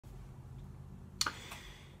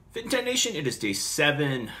Fitin10 Nation, it is day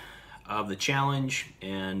 7 of the challenge,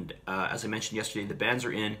 and as I mentioned yesterday, the bands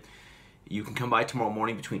are in. You can come by tomorrow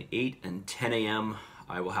morning between 8 and 10 a.m.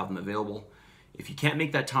 I will have them available. If you can't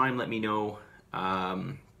make that time, let me know.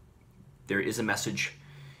 There is a message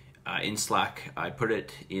in Slack. I put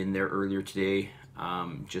it in there earlier today,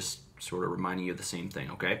 just sort of reminding you of the same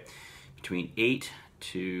thing, okay? Between 8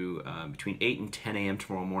 and 10 a.m.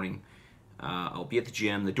 tomorrow morning, I'll be at the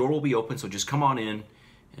gym. The door will be open, so just come on in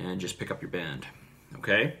and just pick up your band,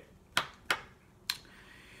 okay?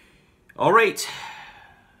 All right,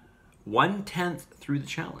 1/10 through the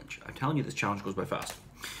challenge. I'm telling you, this challenge goes by fast.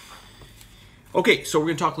 Okay, so we're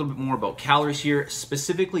gonna talk a little bit more about calories here.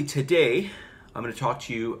 Specifically today, I'm gonna talk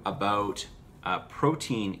to you about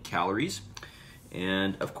protein calories.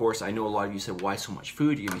 And of course, I know a lot of you said, why so much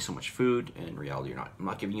food? You give me so much food. And in reality, I'm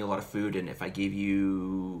not giving you a lot of food. And if I gave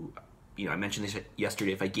you, I mentioned this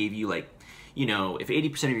yesterday, if I gave you like, if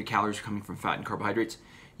 80% of your calories are coming from fat and carbohydrates,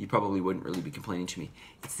 you probably wouldn't really be complaining to me.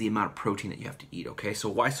 It's the amount of protein that you have to eat, okay? So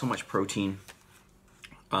why so much protein?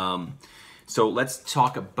 So let's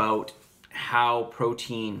talk about how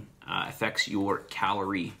protein affects your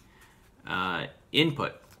calorie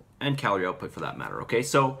input and calorie output for that matter, okay?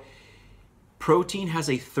 So protein has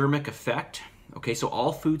a thermic effect, okay? So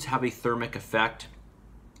all foods have a thermic effect,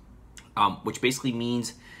 which basically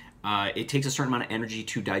means it takes a certain amount of energy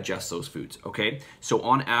to digest those foods, okay? So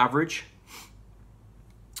on average,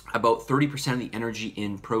 about 30% of the energy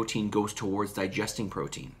in protein goes towards digesting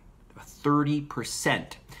protein.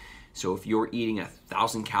 30%. So if you're eating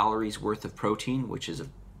 1,000 calories worth of protein, which is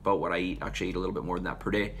about what I eat, actually I eat a little bit more than that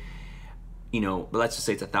per day, but let's just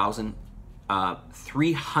say it's 1,000,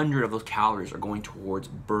 300 of those calories are going towards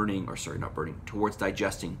towards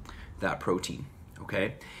digesting that protein,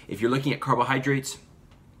 okay? If you're looking at carbohydrates,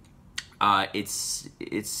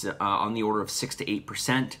 it's on the order of 6 to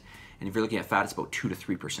 8%, and if you're looking at fat, it's about 2 to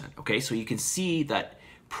 3%. Okay, so you can see that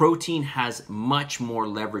protein has much more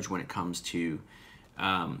leverage when it comes to,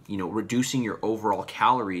 reducing your overall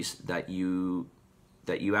calories that you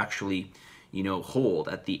actually, hold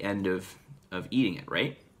at the end of eating it,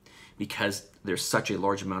 right? Because there's such a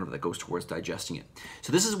large amount of it that goes towards digesting it.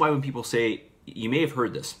 So this is why when people say, you may have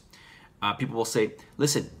heard this, people will say,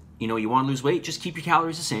 listen, you want to lose weight, just keep your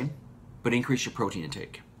calories the same, but increase your protein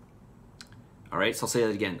intake. All right, so I'll say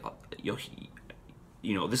that again.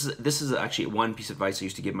 This is actually one piece of advice I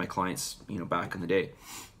used to give my clients, back in the day.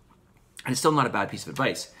 And it's still not a bad piece of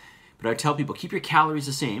advice, but I tell people, keep your calories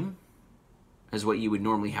the same as what you would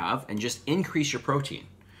normally have and just increase your protein.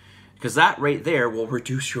 Because that right there will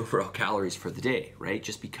reduce your overall calories for the day, right?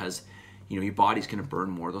 Just because, your body's gonna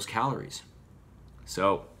burn more of those calories.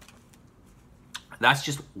 So that's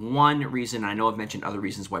just one reason. I know I've mentioned other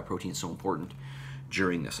reasons why protein is so important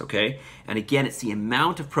during this, okay? And again, it's the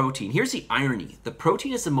amount of protein. Here's the irony. The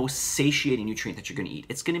protein is the most satiating nutrient that you're gonna eat.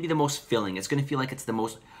 It's gonna be the most filling. It's gonna feel like it's the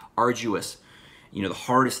most arduous, the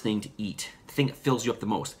hardest thing to eat, the thing that fills you up the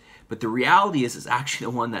most. But the reality is, it's actually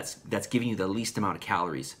the one that's giving you the least amount of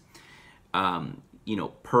calories,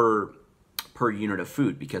 per unit of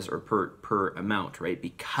food, or per amount, right?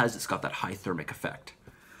 Because it's got that high thermic effect,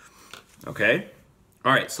 okay?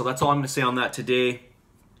 All right, so that's all I'm gonna say on that today.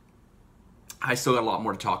 I still got a lot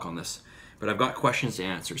more to talk on this, but I've got questions to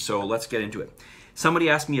answer, so let's get into it. Somebody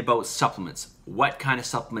asked me about supplements. What kind of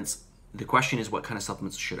supplements? The question is, what kind of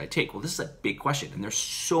supplements should I take? Well, this is a big question, and there's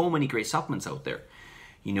so many great supplements out there.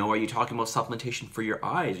 Are you talking about supplementation for your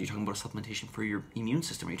eyes? Are you talking about supplementation for your immune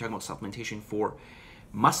system? Are you talking about supplementation for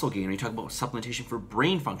muscle gain? Are you talking about supplementation for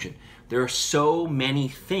brain function? There are so many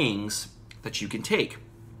things that you can take.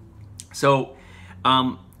 So,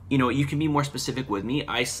 you can be more specific with me.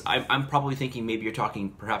 I'm probably thinking maybe you're talking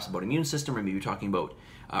perhaps about immune system, or maybe you're talking about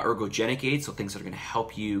ergogenic aids, so things that are going to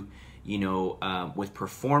help you, with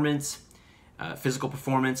performance, physical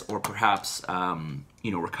performance, or perhaps,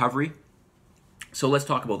 recovery. So let's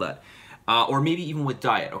talk about that. Or maybe even with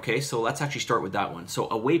diet, okay? So let's actually start with that one. So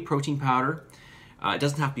a whey protein powder, it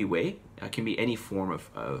doesn't have to be whey. It can be any form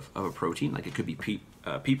of a protein. Like it could be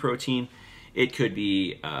pea protein. It could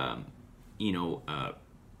be,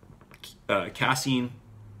 casein,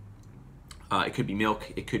 it could be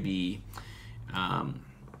milk, it could be,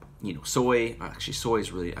 soy. Actually, soy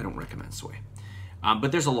is really, I don't recommend soy.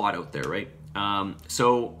 But there's a lot out there, right?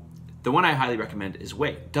 So the one I highly recommend is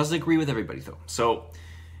whey. Doesn't agree with everybody though. So,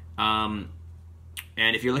 and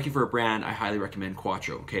if you're looking for a brand, I highly recommend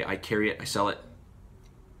Quattro, okay? I carry it, I sell it.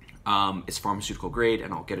 It's pharmaceutical grade,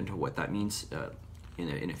 and I'll get into what that means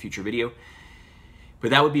in a future video. But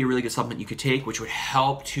that would be a really good supplement you could take, which would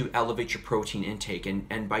help to elevate your protein intake.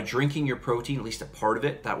 And by drinking your protein, at least a part of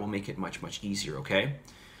it, that will make it much, much easier, okay?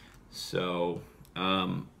 So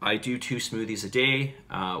I do 2 smoothies a day.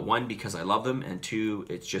 1, because I love them, and 2,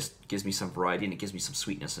 it just gives me some variety and it gives me some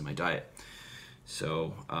sweetness in my diet.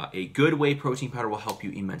 So a good whey protein powder will help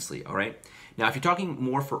you immensely, all right? Now, if you're talking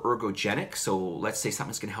more for ergogenic, so let's say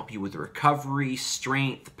something's gonna help you with recovery,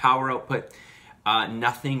 strength, power output,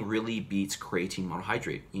 nothing really beats creatine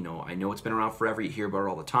monohydrate. You know, I know it's been around forever, you hear about it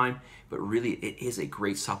all the time, but really it is a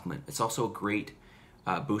great supplement. It's also a great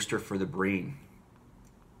booster for the brain.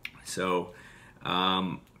 So,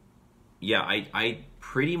 yeah, I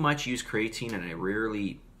pretty much use creatine, and I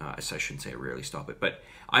rarely, I shouldn't say I rarely stop it, but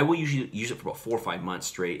I will usually use it for about 4 or 5 months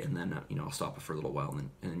straight, and then, you know, I'll stop it for a little while and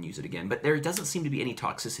then use it again. But there doesn't seem to be any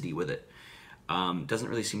toxicity with it. Doesn't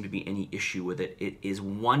really seem to be any issue with it. It is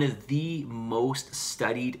one of the most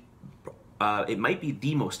studied, it might be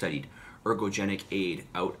the most studied ergogenic aid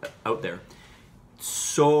out there.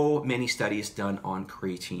 So many studies done on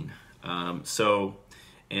creatine.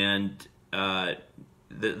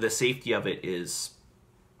 The safety of it is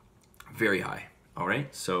very high, all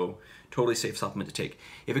right? So totally safe supplement to take.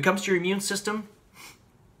 If it comes to your immune system,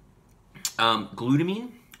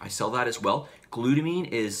 glutamine, I sell that as well. Glutamine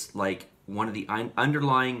is like one of the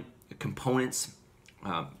underlying components,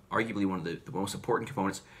 arguably one of the most important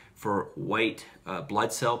components for white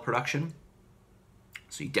blood cell production.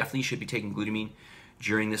 So you definitely should be taking glutamine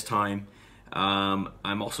during this time.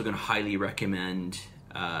 I'm also going to highly recommend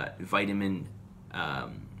vitamin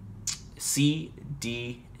C,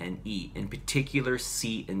 D, and E, in particular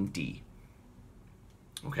C and D,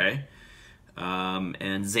 okay?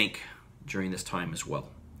 And zinc during this time as well.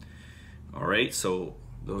 All right, so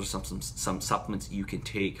those are some supplements you can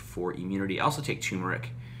take for immunity. I also take turmeric,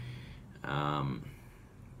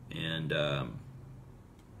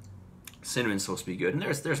 cinnamon's supposed to be good, and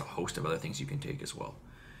there's a host of other things you can take as well.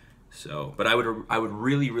 So, but I would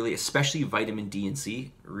really, especially vitamin D and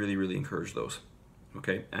C, really encourage those.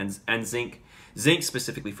 Okay, and zinc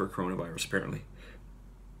specifically for coronavirus apparently.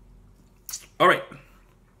 All right.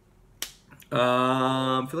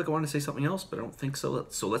 I feel like I wanted to say something else, but I don't think so.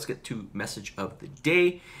 So let's get to message of the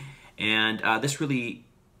day, and this really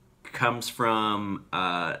comes from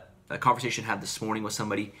a conversation I had this morning with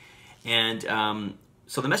somebody, and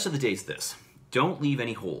so the message of the day is this: don't leave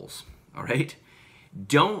any holes. All right.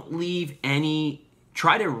 Don't leave any,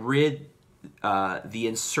 try to rid the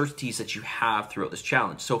uncertainties that you have throughout this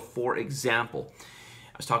challenge. So for example,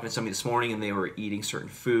 I was talking to somebody this morning and they were eating certain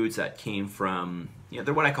foods that came from, you know,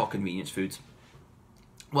 they're what I call convenience foods.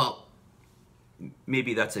 Well,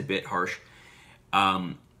 maybe that's a bit harsh,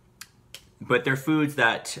 but they're foods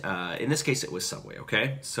that, in this case it was Subway,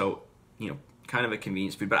 okay? So, you know, kind of a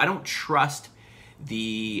convenience food, but I don't trust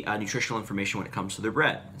the nutritional information when it comes to their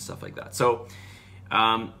bread and stuff like that. So,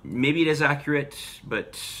 maybe it is accurate,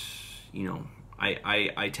 but you know,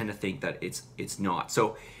 I tend to think that it's not.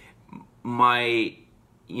 So my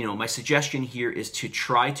suggestion here is to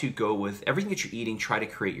try to go with everything that you're eating, try to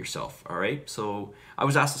create yourself, all right? So I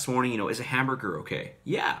was asked this morning, you know, is a hamburger okay?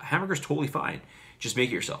 Yeah, hamburger's totally fine. Just make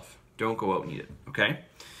it yourself. Don't go out and eat it, okay?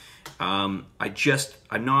 I'm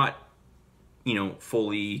not, you know,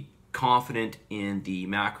 fully confident in the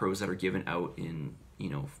macros that are given out in, you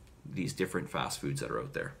know, these different fast foods that are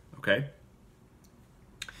out there, okay?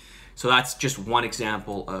 So that's just one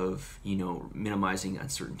example of, you know, minimizing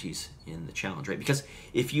uncertainties in the challenge, right? Because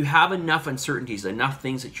if you have enough uncertainties, enough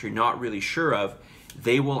things that you're not really sure of,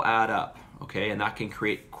 they will add up, okay? And that can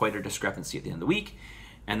create quite a discrepancy at the end of the week,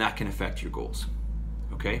 and that can affect your goals,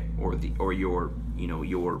 okay? Or your, you know,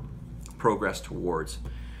 your progress towards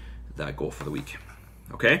that goal for the week,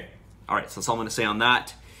 okay? All right, so that's all I'm gonna say on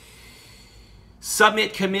that.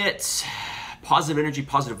 Submit, commit, positive energy,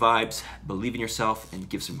 positive vibes, believe in yourself, and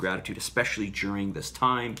give some gratitude, especially during this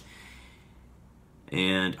time.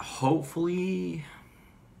 And hopefully,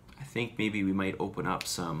 I think maybe we might open up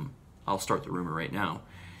some, I'll start the rumor right now,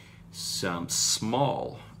 some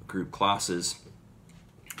small group classes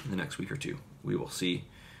in the next week or two. We will see.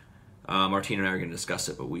 Martina and I are going to discuss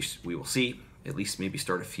it, but we will see. At least maybe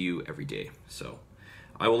start a few every day. So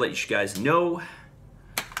I will let you guys know.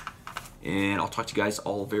 And I'll talk to you guys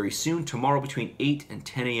all very soon. Tomorrow between 8 and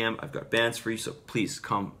 10 a.m. I've got bands for you, so please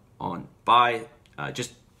come on by.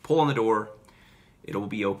 Just pull on the door. It'll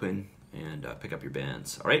be open, and pick up your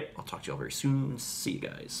bands. All right? I'll talk to you all very soon. See you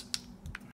guys.